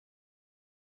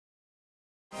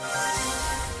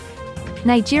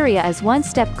Nigeria is one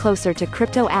step closer to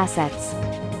crypto assets.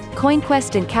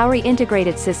 CoinQuest and Cowrie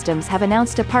Integrated Systems have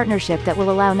announced a partnership that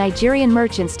will allow Nigerian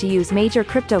merchants to use major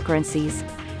cryptocurrencies,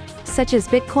 such as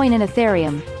Bitcoin and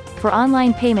Ethereum, for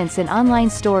online payments in online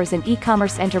stores and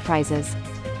e-commerce enterprises.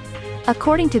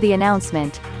 According to the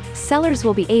announcement, sellers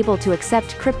will be able to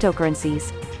accept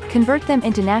cryptocurrencies, convert them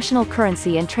into national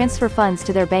currency and transfer funds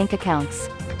to their bank accounts.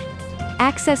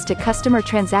 Access to customer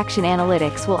transaction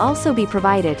analytics will also be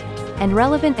provided, and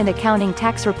relevant and accounting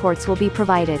tax reports will be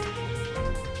provided.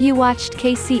 You watched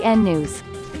KCN News,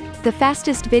 the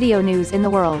fastest video news in the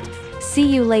world. See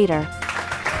you later.